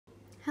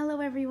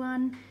Hello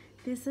everyone,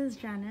 this is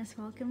Janice.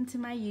 Welcome to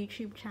my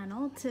YouTube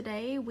channel.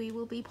 Today we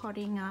will be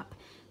potting up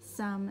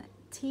some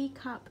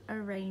teacup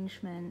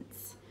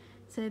arrangements.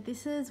 So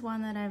this is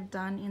one that I've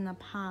done in the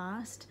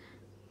past,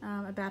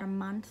 about a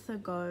month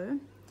ago.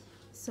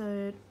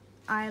 So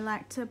I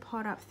like to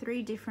pot up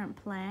 3 different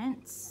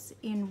plants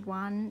in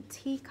one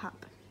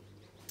teacup.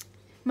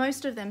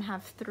 Most of them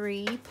have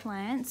 3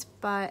 plants,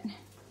 but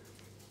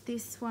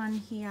this one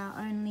here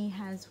only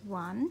has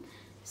 1.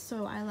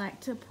 So I like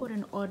to put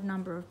an odd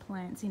number of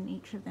plants in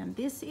each of them.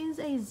 This is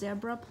a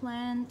zebra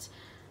plant.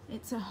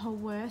 It's a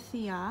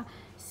Haworthia.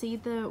 See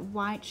the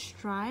white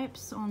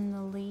stripes on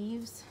the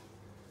leaves?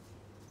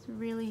 It's a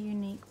really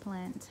unique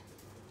plant.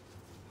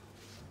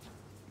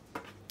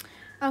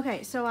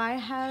 Okay, so I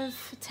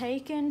have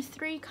taken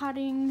 3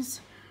 cuttings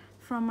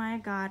from my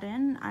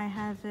garden. I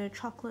have a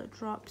chocolate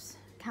drops,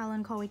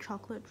 Kalanchoe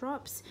chocolate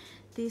drops.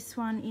 This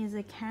one is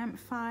a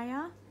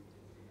campfire.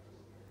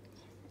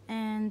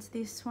 And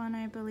this one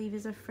I believe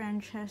is a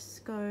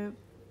Francesco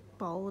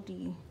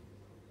Baldi.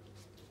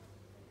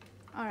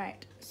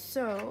 Alright,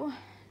 so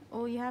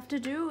all you have to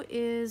do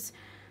is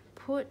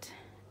put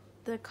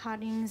the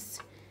cuttings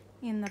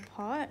in the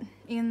pot,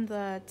 in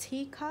the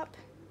teacup,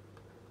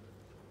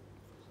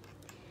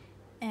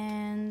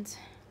 and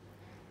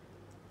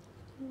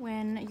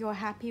when you're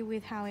happy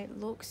with how it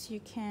looks, you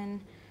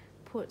can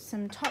put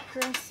some top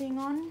dressing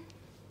on.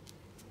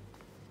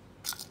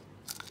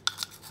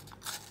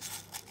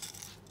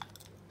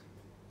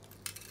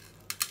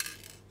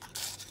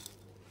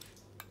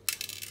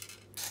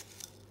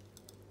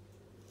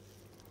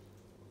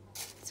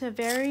 It's a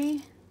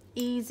very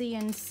easy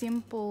and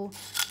simple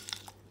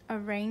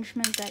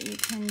arrangement that you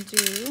can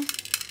do.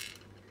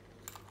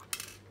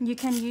 You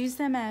can use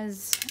them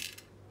as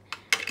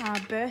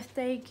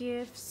birthday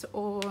gifts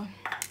or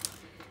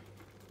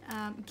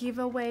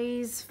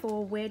giveaways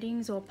for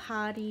weddings or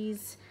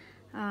parties.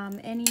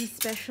 Any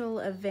special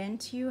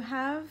event you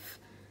have,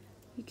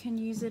 you can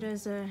use it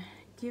as a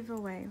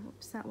giveaway.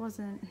 Whoops, that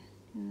wasn't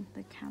in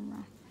the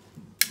camera.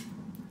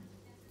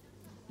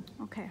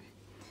 Okay.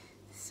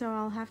 So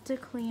I'll have to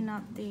clean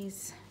up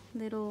these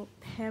little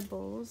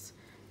pebbles.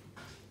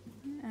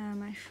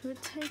 I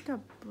should take a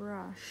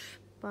brush,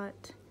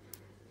 but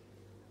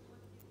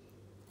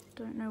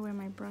don't know where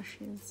my brush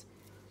is.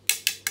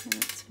 So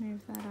let's move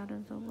that out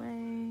of the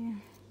way.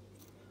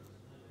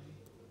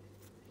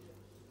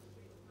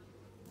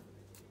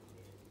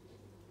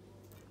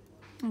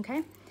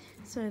 Okay,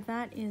 so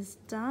that is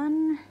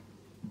done.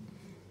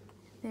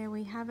 There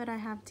we have it. I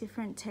have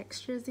different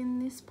textures in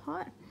this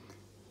pot.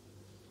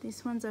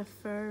 This one's a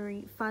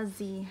furry,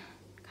 fuzzy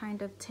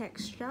kind of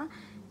texture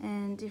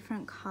and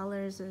different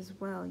colors as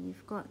well.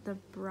 You've got the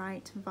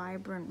bright,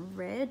 vibrant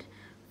red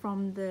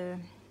from the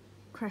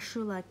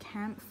Crashula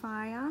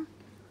campfire,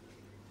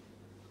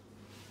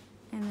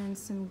 and then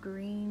some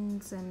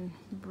greens and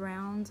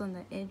browns on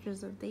the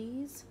edges of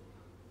these.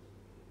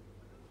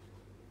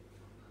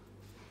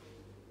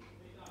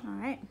 All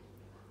right,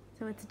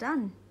 so it's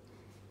done.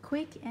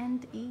 Quick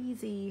and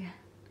easy.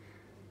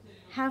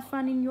 Have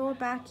fun in your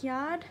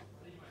backyard.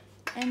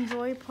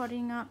 Enjoy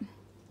potting up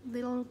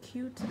little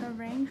cute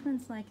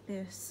arrangements like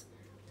this.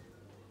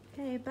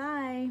 Okay,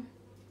 bye.